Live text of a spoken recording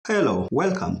Hello,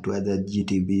 welcome to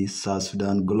SSGTV South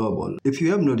Sudan Global. If you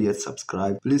have not yet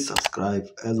subscribed, please subscribe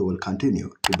as we will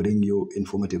continue to bring you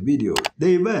informative videos.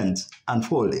 The events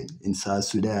unfolding in South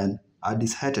Sudan are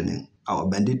disheartening. Our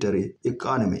banditry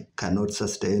economy cannot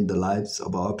sustain the lives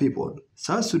of our people.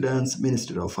 South Sudan's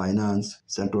Ministry of Finance,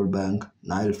 Central Bank,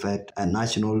 Nile Fed, and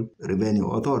National Revenue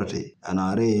Authority,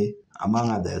 NRA, among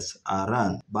others, are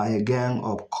run by a gang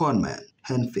of conmen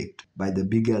handpicked by the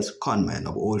biggest conman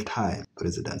of all time,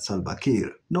 President Salva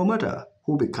Kiir. No matter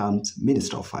who becomes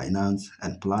Minister of Finance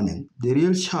and Planning, the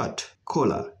real shot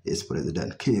caller is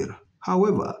President Kiir.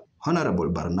 However, Honorable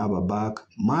Barnaba Bak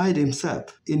mired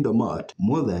himself in the mud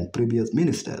more than previous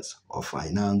ministers of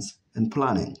Finance and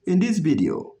Planning. In this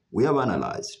video, we have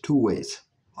analyzed two ways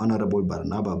Honorable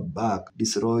Barnaba Bak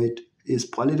destroyed his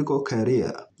political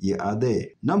career. Here are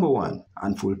they. Number one,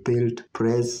 unfulfilled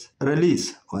press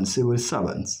release on civil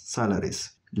servants'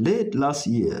 salaries. Late last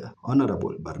year,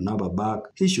 Honorable Barnaba Bak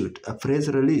issued a press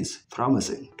release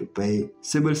promising to pay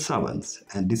civil servants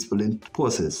and disciplined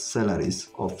forces salaries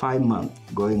of 5 months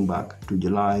going back to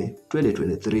July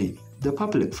 2023. The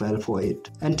public fell for it.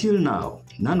 Until now,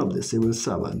 none of the civil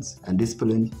servants and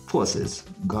disciplined forces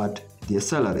got their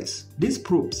salaries. This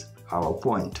proves our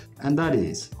point, and that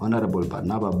is Honorable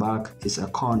Barnaba Bak is a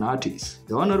con artist.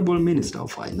 The Honorable Minister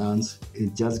of Finance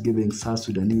is just giving South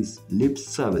Sudanese lip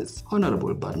service.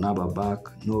 Honorable Barnaba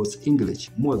Bak knows English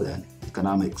more than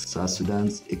economics. South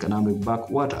Sudan's economic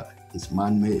backwater is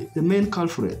man-made. The main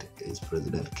culprit is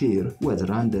President Kiir, who has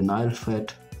run the Nile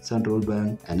Fed, Central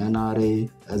Bank, and NRA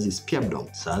as his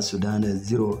fiefdom. South Sudan has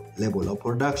zero level of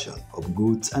production of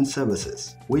goods and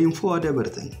services. We import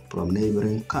everything from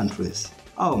neighboring countries.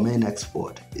 Our main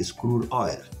export is crude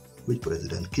oil, which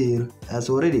President Kiir has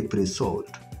already pre-sold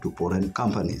to foreign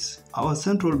companies. Our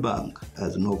central bank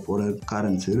has no foreign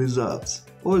currency reserves.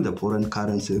 All the foreign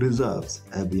currency reserves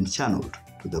have been channeled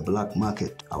to the black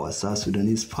market. Our South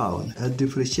Sudanese pound has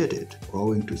depreciated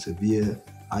owing to severe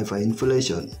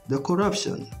hyperinflation. The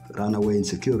corruption, runaway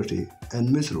insecurity,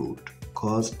 and misrule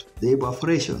caused the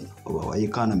evaporation of our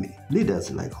economy.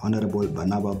 Leaders like Honorable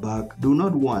Barnaba Bak do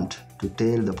not want to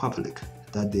tell the public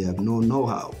that they have no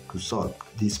know-how to solve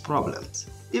these problems.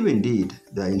 If indeed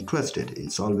they are interested in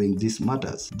solving these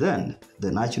matters, then the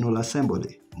National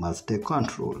Assembly must take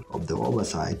control of the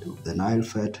oversight of the Nile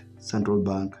Fed, Central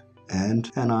Bank, and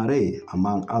NRA,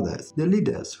 among others. The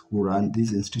leaders who run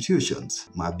these institutions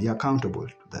must be accountable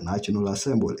to the National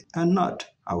Assembly and not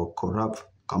our corrupt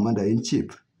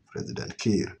Commander-in-Chief, President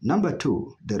Kiir. Number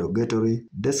two, derogatory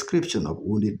description of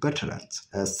wounded veterans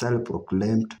as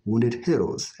self-proclaimed wounded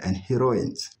heroes and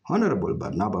heroines. Honorable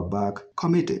Barnaba Bak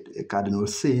committed a cardinal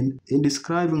sin in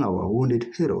describing our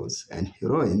wounded heroes and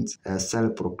heroines as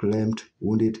self-proclaimed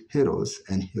wounded heroes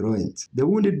and heroines. The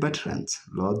wounded veterans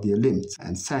lost their limbs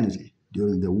and sanity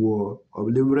during the War of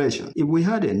Liberation. If we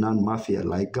had a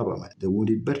non-mafia-like government, the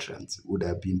wounded veterans would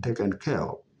have been taken care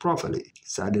of properly.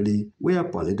 Sadly, we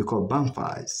have political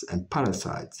vampires and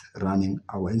parasites running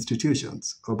our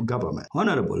institutions of government.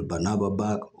 Honorable Barnaba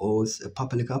Bak owes a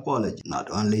public apology not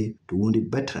only to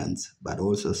wounded veterans but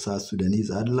also South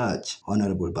Sudanese at large.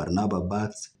 Honorable Barnaba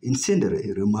Bak's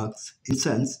incendiary remarks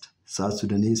incensed South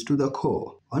Sudanese to the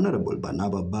core. Honorable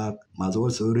Barnaba Bak must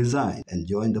also resign and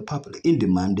join the public in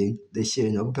demanding the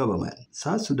change of government.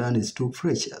 South Sudan is too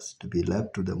precious to be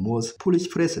left to the most foolish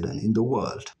president in the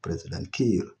world, President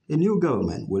Kiir. A new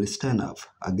government will stand up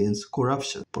against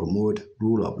corruption, promote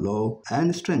rule of law,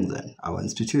 and strengthen our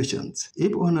institutions.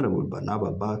 If Honorable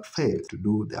Barnaba Bak fails to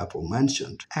do the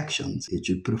aforementioned actions, he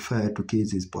should prefer to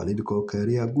kiss his political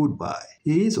career goodbye.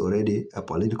 He is already a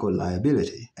political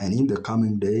liability, and in the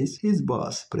coming days, his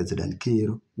boss, President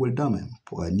Kiir, will dump him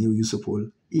for a new useful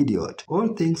idiot. All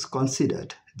things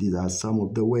considered, these are some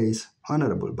of the ways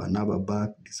Honorable Barnaba Bak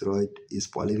destroyed his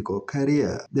political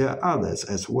career. There are others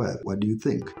as well. What do you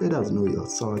think? Let us know your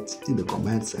thoughts in the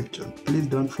comment section. Please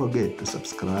don't forget to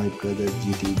subscribe to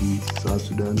SSGTV South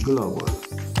Sudan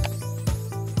Global.